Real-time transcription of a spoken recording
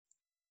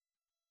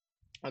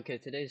Okay,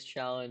 today's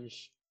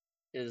challenge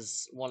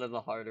is one of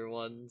the harder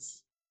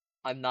ones.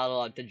 I'm not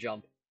allowed to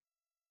jump.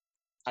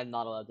 I'm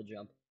not allowed to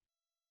jump.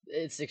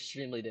 It's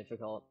extremely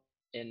difficult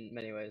in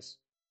many ways.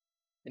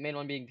 The main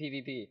one being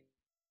PvP.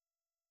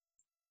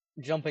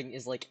 Jumping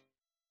is like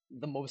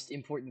the most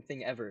important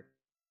thing ever.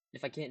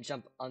 If I can't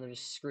jump, I'm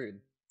just screwed.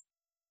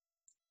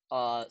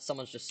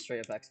 Someone's just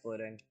straight up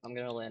exploiting. I'm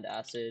gonna land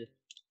acid,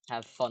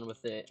 have fun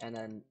with it, and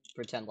then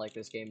pretend like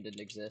this game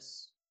didn't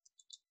exist.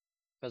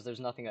 Because there's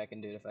nothing I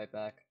can do to fight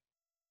back.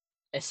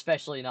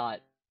 Especially not,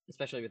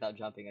 especially without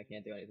jumping, I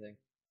can't do anything.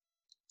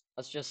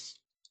 Let's just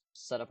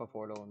set up a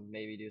portal and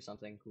maybe do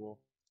something cool.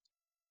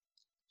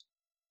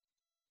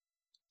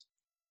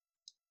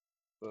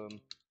 Boom.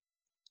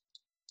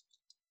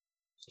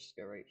 Just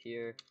go right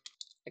here.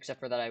 Except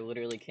for that I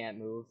literally can't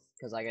move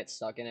because I get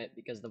stuck in it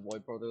because the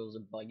void portals are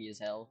buggy as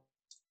hell.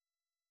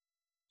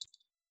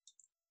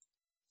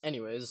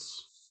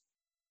 Anyways,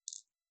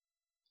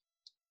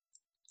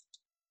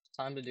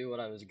 time to do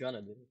what I was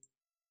gonna do.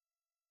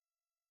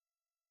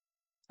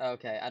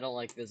 Okay, I don't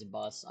like this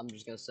bus. I'm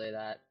just gonna say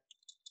that.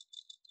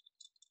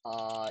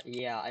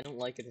 Yeah, I don't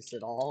like this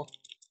at all.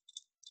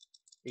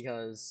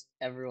 Because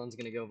everyone's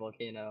gonna go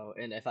volcano,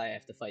 and if I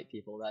have to fight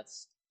people,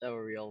 that's a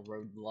real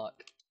roadblock.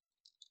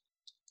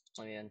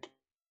 Let me in.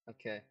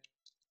 Okay.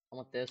 I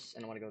want this,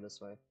 and I want to go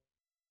this way.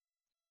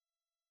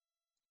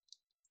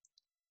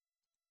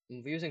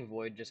 I'm using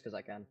void just because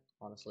I can,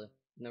 honestly.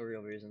 No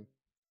real reason.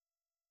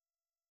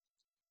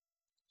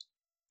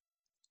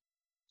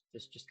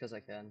 Just because I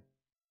can.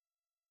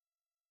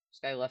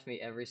 This guy left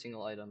me every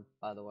single item,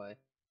 by the way.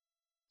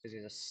 Because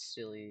he's a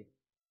silly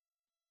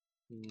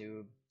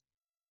noob.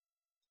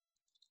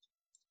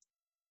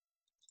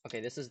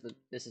 Okay, this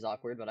is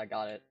awkward, but I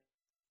got it.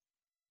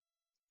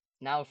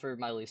 Now for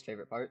my least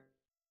favorite part.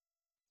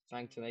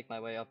 Trying to make my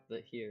way up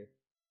the here.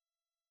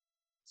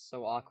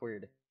 So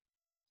awkward.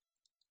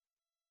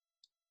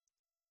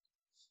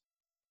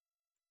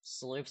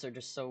 Slopes are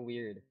just so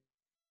weird.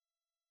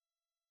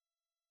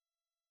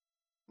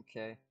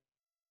 Okay.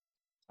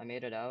 I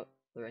made it out.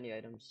 Are there any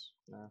items?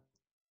 No.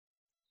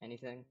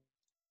 Anything?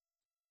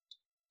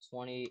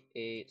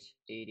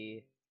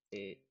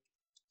 2888.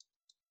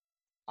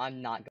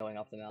 I'm not going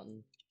up the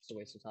mountain. It's a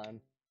waste of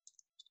time.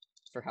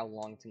 For how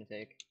long it's gonna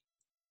take.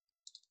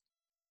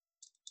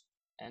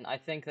 And I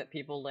think that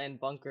people land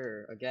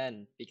bunker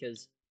again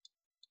because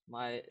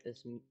they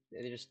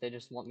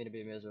just want me to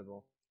be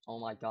miserable. Oh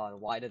my god,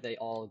 why did they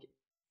all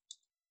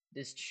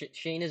this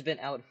chain has been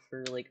out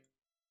for like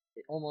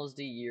almost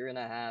a year and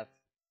a half.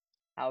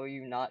 How are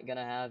you not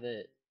gonna have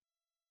it?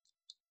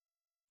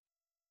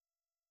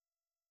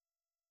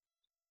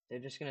 They're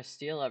just gonna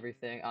steal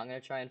everything. I'm gonna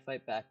try and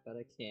fight back, but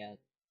I can't.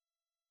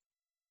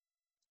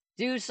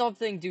 Do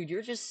something, dude.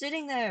 You're just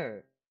sitting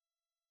there.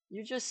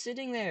 You're just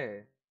sitting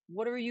there.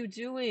 What are you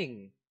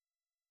doing?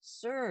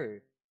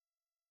 Sir,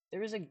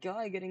 there is a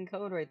guy getting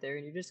code right there,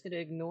 and you're just gonna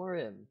ignore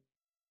him.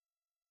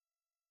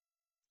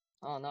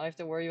 Oh, now I have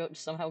to worry about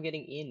somehow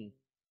getting in.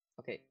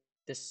 Okay,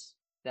 this,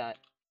 that,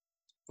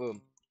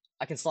 boom.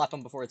 I can slap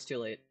them before it's too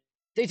late.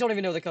 They don't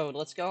even know the code.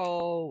 Let's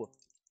go.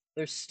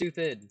 They're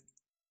stupid.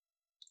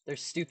 They're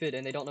stupid,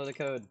 and they don't know the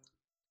code.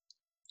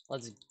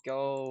 Let's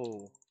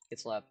go. Get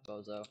slapped,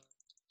 bozo.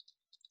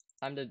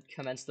 Time to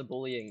commence the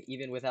bullying,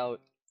 even without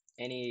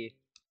any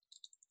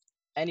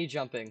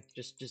jumping.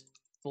 Just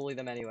bully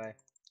them anyway.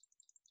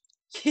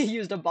 He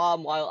used a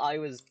bomb while I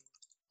was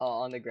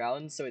on the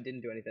ground, so it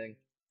didn't do anything.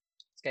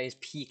 This guy has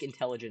peak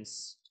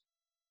intelligence.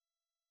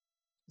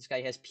 This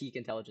guy has peak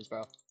intelligence,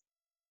 bro.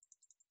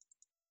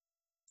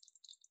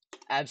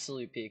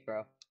 Absolute peak,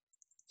 bro.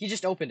 He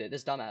just opened it,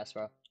 this dumbass,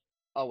 bro.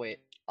 Oh, wait.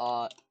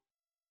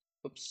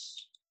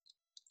 Oops.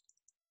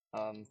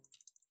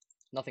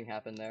 Nothing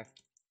happened there.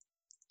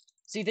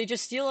 See, they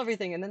just steal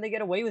everything, and then they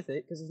get away with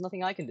it, because there's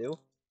nothing I can do.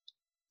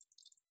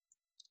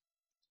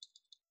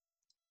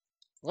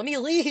 Let me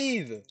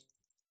leave!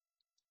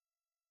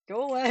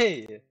 Go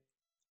away!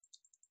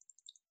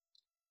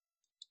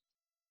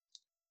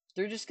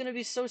 They're just gonna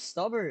be so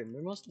stubborn.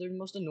 They're the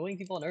most annoying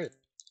people on earth.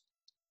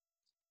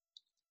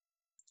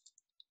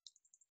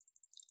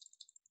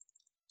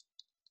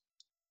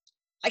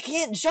 I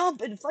can't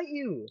jump and fight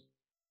you!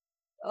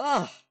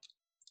 Ugh!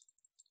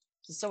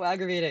 This is so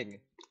aggravating.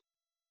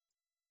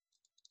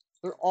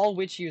 They're all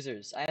witch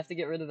users. I have to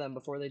get rid of them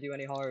before they do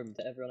any harm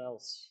to everyone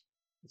else.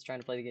 It's trying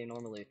to play the game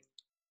normally.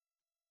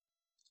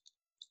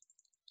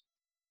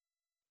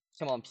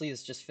 Come on,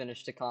 please just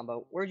finish the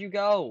combo. Where'd you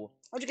go?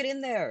 How'd you get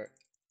in there?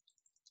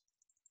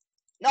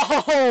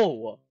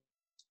 No!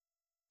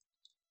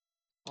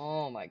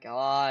 Oh my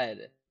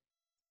god.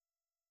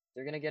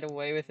 They're gonna get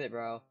away with it,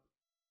 bro.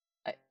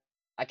 I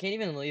I can't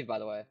even leave, by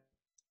the way.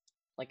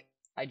 Like,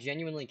 I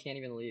genuinely can't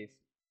even leave.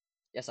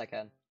 Yes, I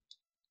can.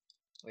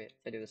 Wait, if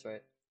I do this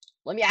right.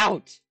 Let me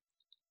out!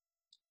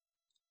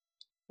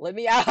 Let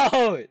me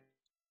out!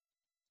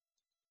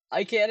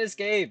 I can't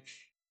escape!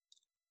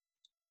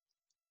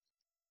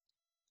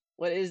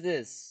 What is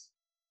this?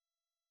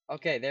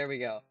 Okay, there we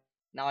go.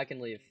 Now I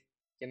can leave.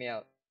 Get me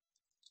out.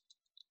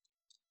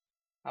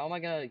 How am I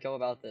gonna go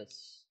about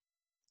this?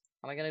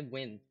 How am I gonna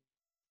win?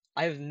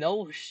 I have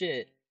no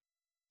shit.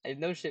 I have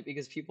no shit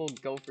because people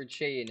go for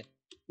chain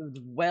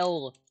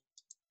well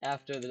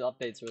after the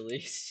update's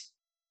release.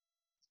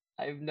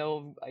 I have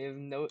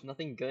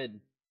nothing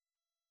good.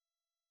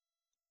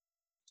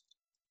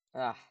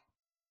 Ah,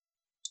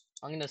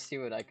 I'm gonna see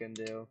what I can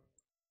do.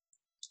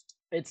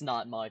 It's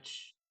not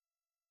much.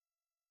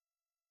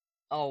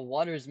 Oh,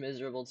 water's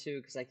miserable too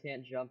because I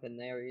can't jump in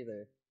there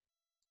either.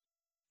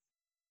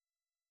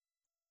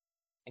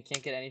 I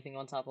can't get anything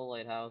on top of the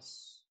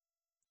lighthouse.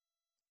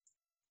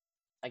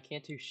 I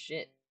can't do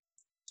shit.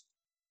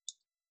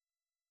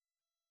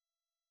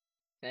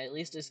 Can I at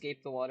least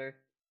escape the water?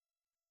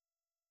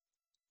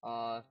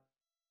 Uh,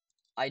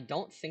 I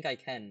don't think I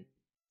can.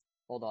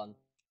 Hold on.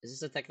 Is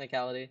this a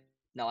technicality?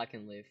 No, I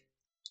can leave.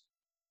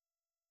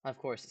 Of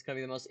course, it's gonna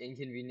be the most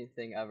inconvenient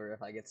thing ever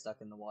if I get stuck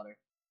in the water.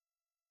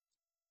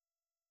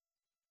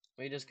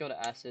 We just go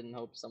to acid and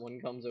hope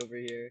someone comes over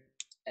here.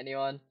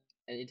 Anyone?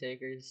 Any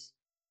takers?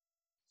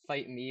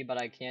 Fight me, but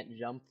I can't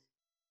jump.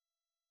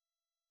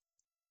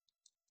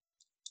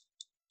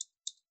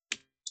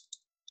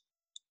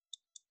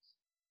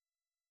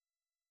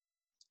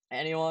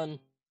 Anyone?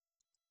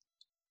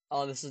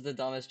 Oh, this is the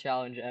dumbest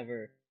challenge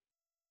ever.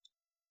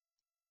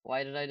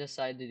 Why did I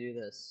decide to do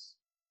this?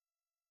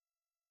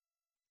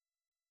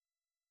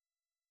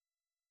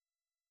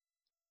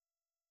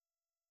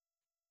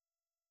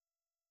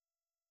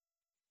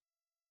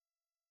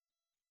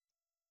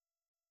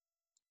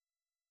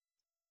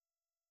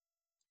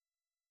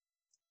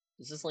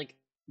 This is like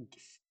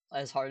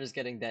as hard as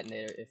getting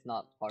detonator, if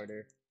not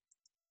harder.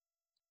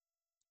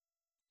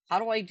 How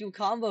do I do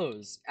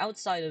combos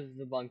outside of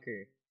the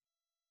bunker?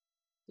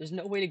 There's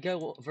no way to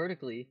go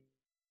vertically,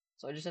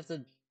 so I just have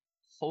to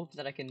hope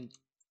that I can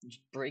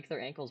break their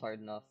ankles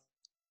hard enough.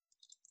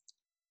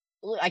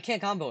 Look, I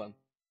can't combo him.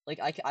 Like,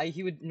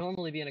 he would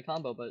normally be in a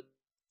combo, but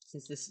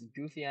since this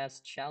goofy ass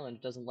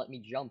challenge doesn't let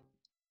me jump,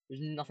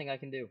 there's nothing I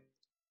can do.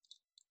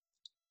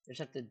 I just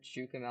have to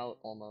juke him out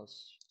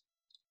almost.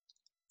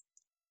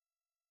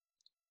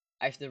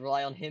 I have to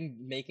rely on him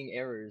making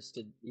errors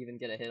to even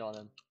get a hit on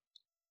him.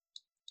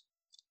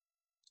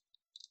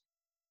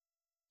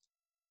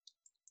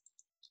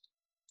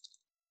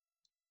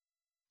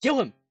 Kill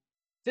him!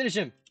 Finish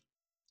him!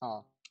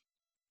 Aw.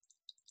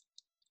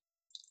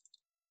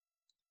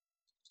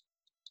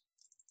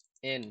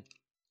 In.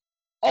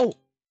 Oh!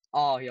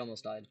 Oh, he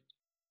almost died.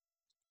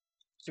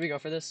 Should we go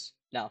for this?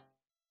 No.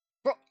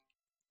 Bro,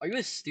 are you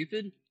as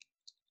stupid?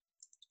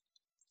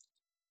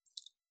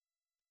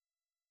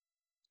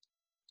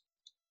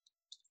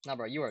 Nah,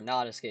 bro, you are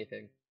not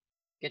escaping.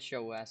 Get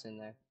your ass in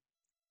there.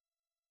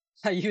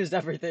 I used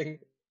everything.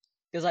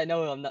 Because I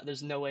know I'm not,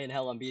 there's no way in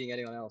hell I'm beating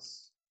anyone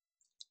else.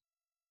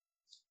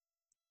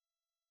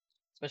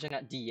 Especially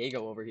not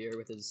Diego over here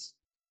with his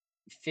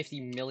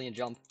 50 million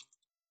jump.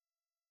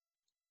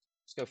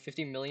 Let's go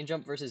 50 million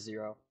jump versus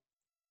 0.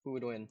 Who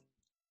would win?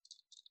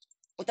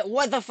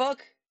 What the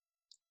fuck?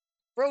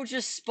 Bro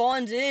just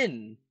spawned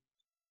in.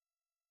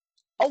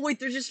 Oh wait,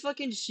 they're just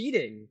fucking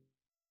cheating.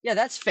 Yeah,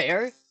 that's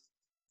fair.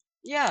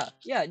 Yeah,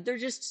 they're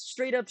just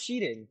straight up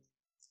cheating.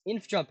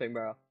 Inf jumping,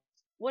 bro.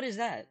 What is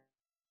that?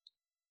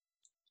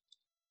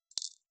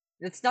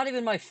 It's not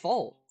even my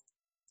fault.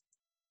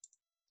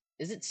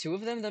 Is it 2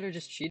 of them that are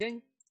just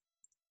cheating?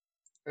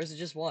 Or is it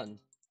just 1?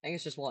 I think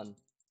it's just 1.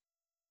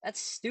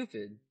 That's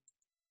stupid.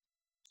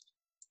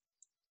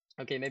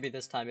 Okay, maybe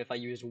this time if I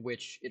use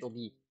Witch, it'll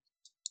be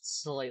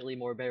slightly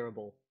more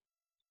bearable.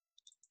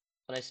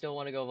 But I still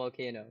want to go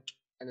Volcano.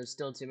 And there's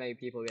still too many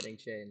people getting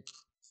chained.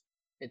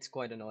 It's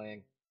quite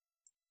annoying.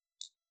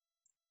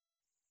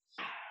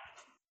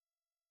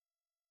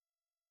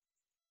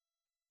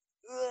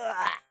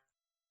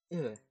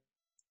 Ugh.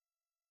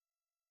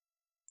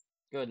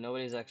 Good,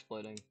 nobody's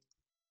exploiting.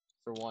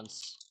 For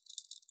once.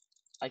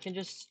 I can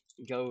just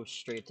go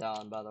straight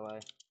down, by the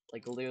way.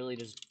 Like, literally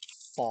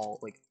just fall.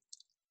 Like,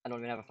 I don't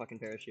even have a fucking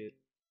parachute.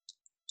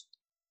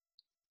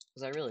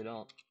 Because I really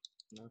don't.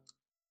 No.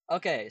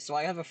 Okay, so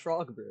I have a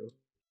frog brew.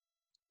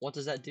 What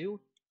does that do?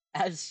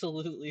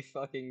 Absolutely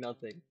fucking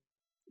nothing.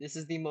 This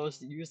is the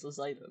most useless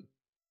item.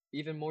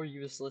 Even more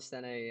useless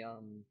than a,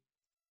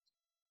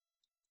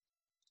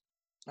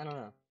 I don't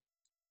know.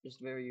 Just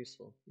very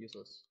useful.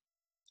 Useless.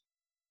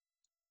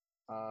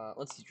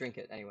 Let's drink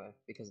it anyway,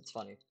 because it's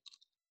funny.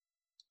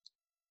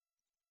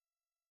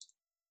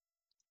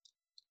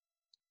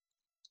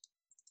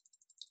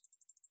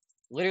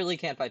 Literally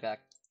can't fight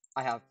back.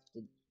 I have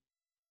to...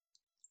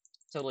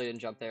 Totally didn't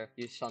jump there.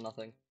 You saw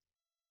nothing.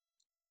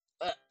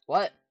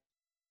 What?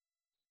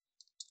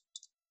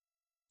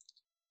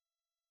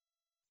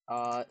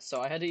 So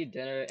I had to eat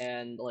dinner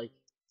and, like,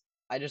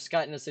 I just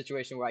got in a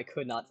situation where I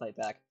could not fight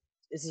back.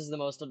 This is the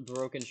most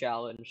broken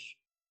challenge.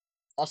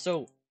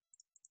 Also,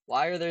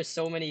 why are there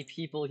so many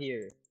people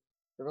here?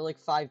 There were like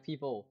 5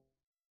 people.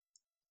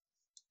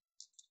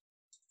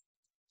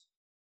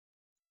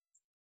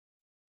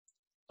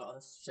 Oh,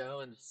 this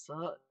challenge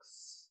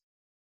sucks.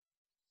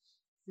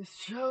 This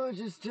challenge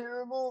is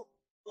terrible.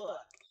 Ugh.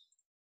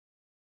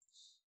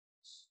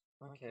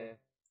 Okay.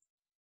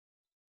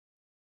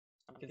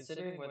 I'm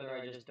considering whether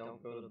I just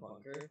don't go to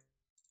bunker.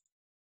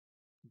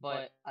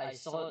 But I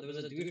saw there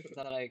was a dude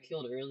that I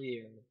killed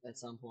earlier at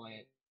some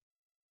point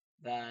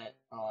that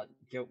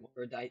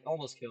I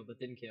almost killed but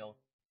didn't kill.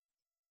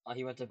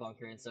 He went to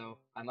bunker, and so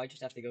I might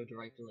just have to go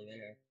directly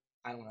there.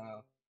 I don't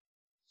know.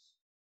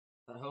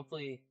 But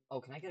hopefully, oh,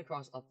 can I get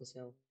across up this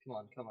hill? Come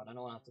on, come on. I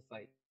don't want to have to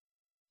fight.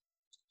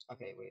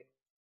 Okay, wait.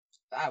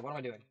 Ah, what am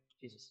I doing?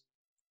 Jesus.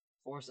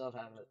 Force of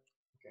habit.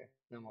 Okay,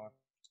 no more.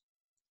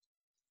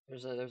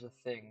 There's a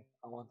thing.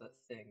 I want that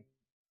thing.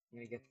 I'm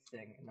gonna get the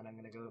thing, and then I'm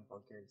gonna go to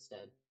bunker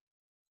instead.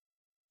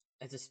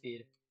 It's a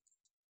speed.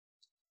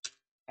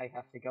 I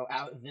have to go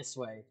out this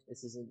way.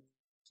 This isn't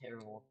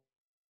terrible.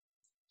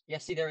 Yeah,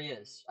 see, there he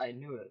is. I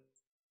knew it.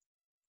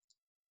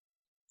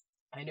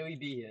 I knew he'd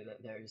be here.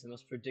 There, he's the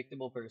most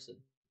predictable person.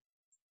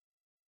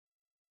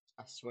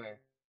 I swear.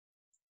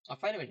 I'll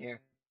fight him in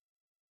here.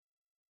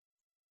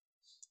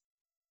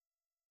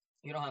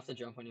 You don't have to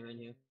jump when you're in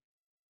here.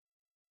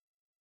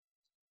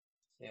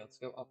 Okay, let's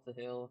go up the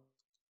hill.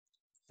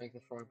 Make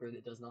the frog bird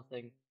that does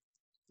nothing.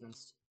 And then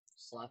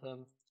slap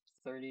him.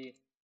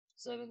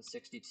 37,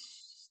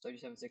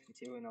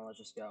 62, and then let's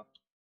just go.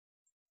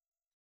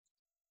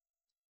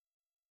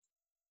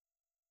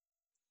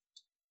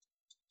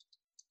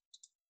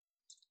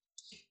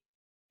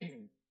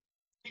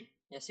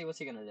 Yeah, see, what's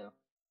he gonna do?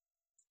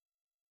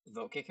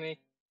 Vote kick me?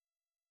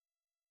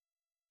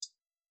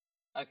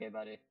 Okay,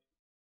 buddy.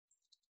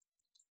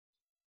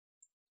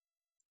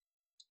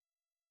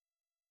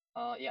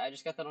 Yeah, I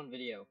just got that on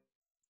video.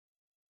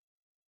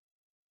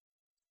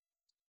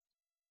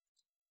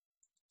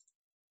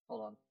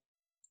 Hold on.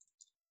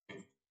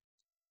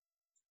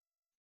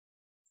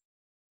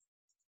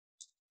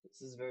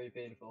 This is very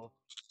painful.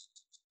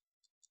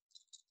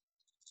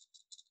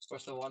 Of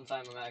course, the one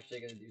time I'm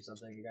actually gonna do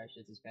something, the guy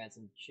shits his pants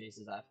and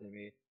chases after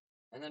me.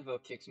 And then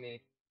vote kicks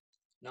me,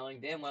 knowing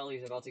damn well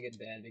he's about to get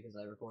banned because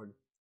I record.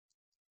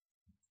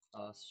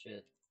 Oh,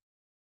 shit.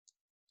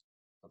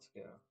 Let's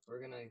go.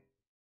 We're gonna...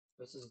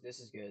 This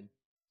is good.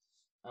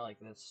 I like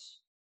this.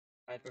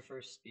 I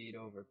prefer speed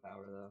over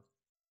power, though.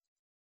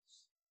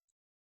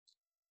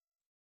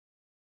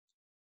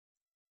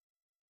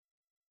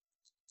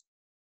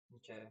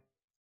 Okay.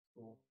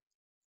 Cool.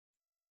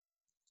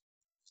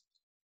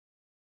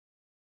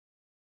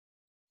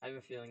 I have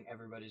a feeling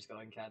everybody's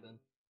going cabin.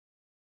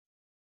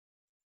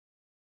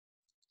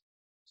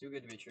 Too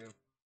good to be true.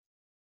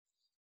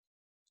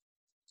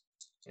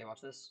 Okay,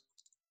 watch this.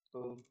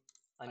 Boom.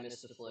 I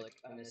missed a flick.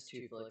 I missed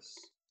 2 flicks.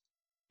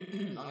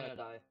 I'm gonna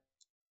die.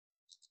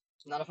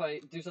 Not if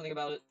I do something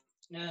about it.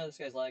 Nah, this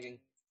guy's lagging.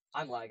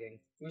 I'm lagging.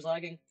 Who's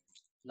lagging?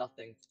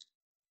 Nothing.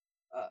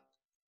 Uh,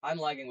 I'm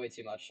lagging way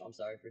too much. I'm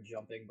sorry for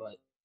jumping, but...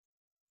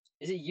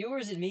 Is it you or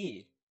is it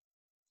me?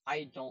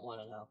 I don't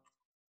want to know.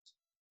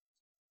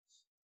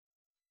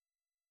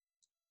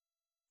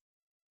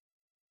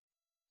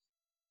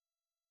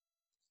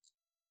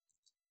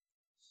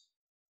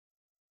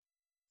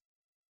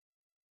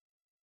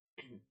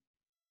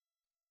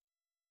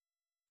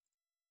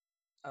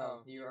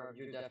 Oh, you're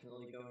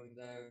definitely going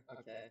there.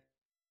 Okay.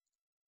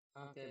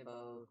 Okay,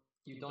 Bo.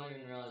 You don't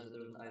even realize that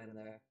there was an item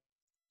there.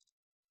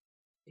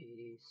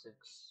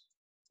 86,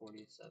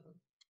 47.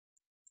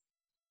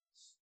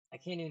 I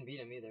can't even beat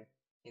him either.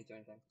 Can't do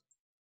anything.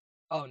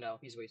 Oh no,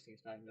 he's wasting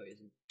his time. No, he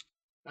isn't.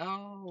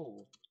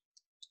 No!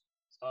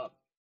 Stop.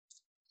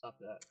 Stop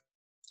that.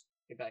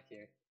 Get back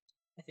here.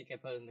 I think I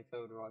put in the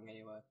code wrong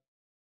anyway.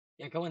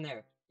 Yeah, go in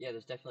there. Yeah,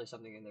 there's definitely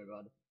something in there,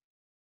 bud.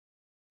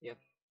 Yep.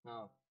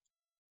 No.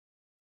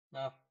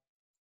 No.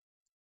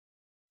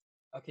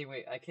 Okay,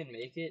 wait, I can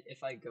make it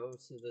if I go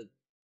to the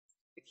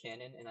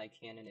cannon and I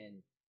cannon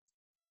in.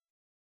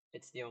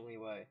 It's the only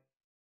way.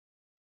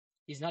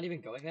 He's not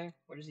even going there?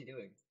 What is he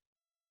doing?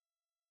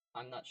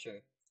 I'm not sure.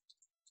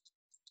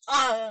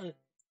 Ah!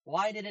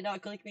 Why did it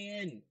not click me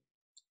in?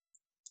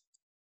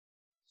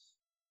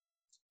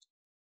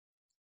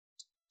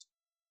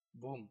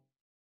 Boom.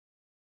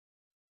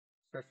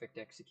 Perfect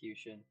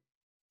execution.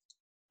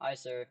 Hi,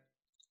 sir.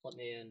 Let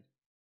me in.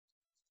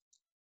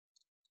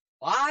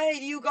 Why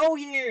do you go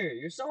here?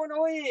 You're so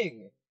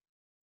annoying!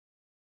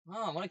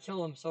 Oh, I want to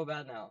kill him so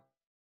bad now.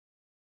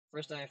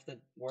 First, I have to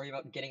worry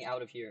about getting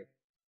out of here.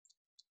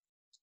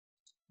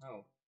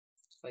 Oh,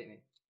 fight me.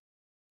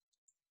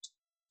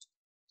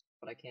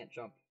 But I can't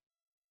jump.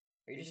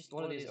 Are you just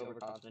one of these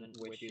overconfident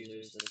witch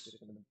users that's just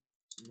gonna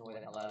annoy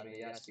the hell out of me?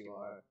 Yes, you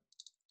are.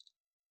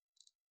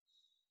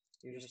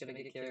 You're just gonna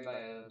get carried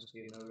by items,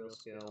 you have no real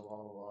skill, blah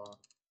blah blah.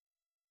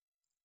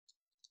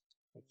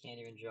 I can't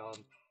even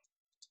jump.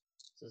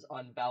 This is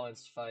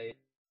unbalanced fight.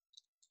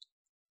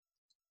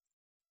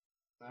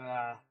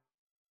 Ah.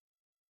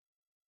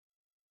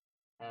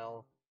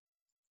 Hell.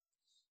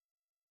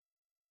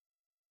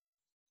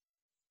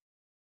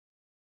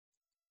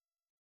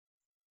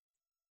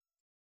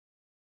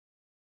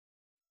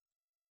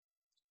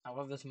 I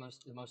love this the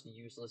most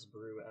useless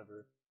brew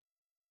ever.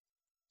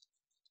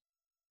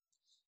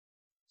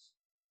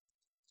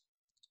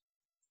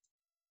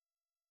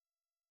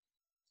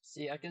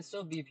 See, I can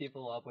still beat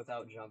people up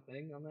without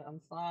jumping. I'm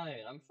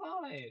fine. I'm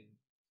fine.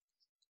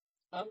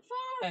 I'm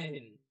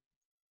fine.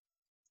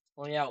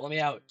 Let me out. Let me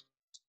out.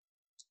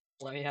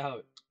 Let me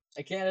out.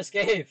 I can't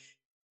escape.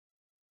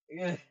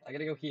 Ugh, I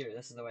gotta go here.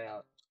 This is the way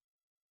out.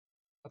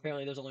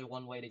 Apparently, there's only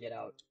one way to get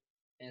out,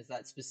 and it's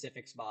that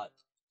specific spot.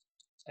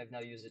 I've now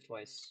used it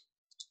twice.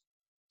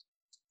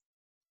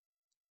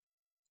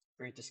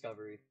 Great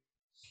discovery.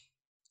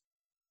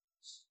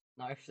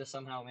 Now I have to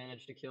somehow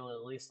manage to kill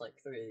at least like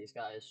 3 of these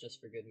guys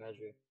just for good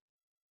measure.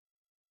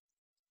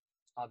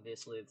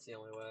 Obviously, it's the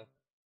only way.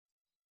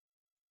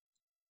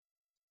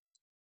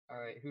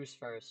 Alright, who's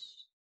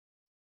first?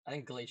 I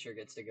think Glacier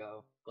gets to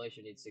go.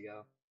 Glacier needs to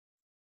go.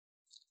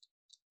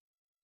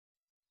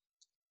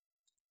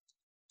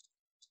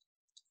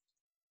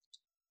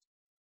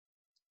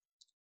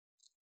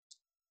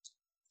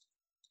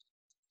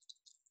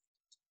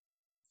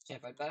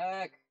 Can't fight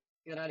back!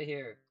 Get out of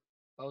here,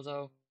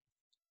 bozo.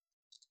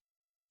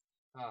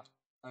 Ah,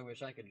 I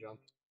wish I could jump.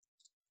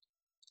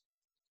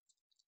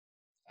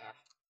 Ah,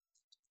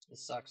 this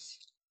sucks.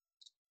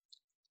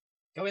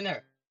 Go in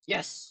there!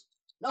 Yes!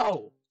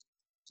 No!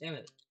 Damn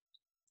it.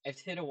 I have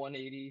to hit a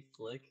 180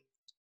 flick,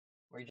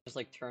 where you just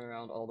like turn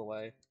around all the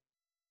way,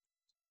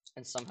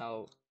 and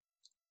somehow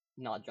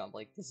not jump.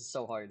 Like, this is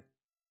so hard.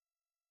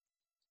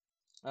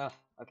 Ah,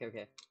 okay,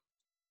 okay.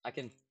 I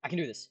can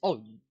do this.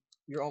 Oh,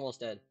 you're almost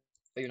dead,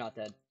 but you're not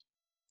dead.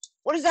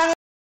 What is that?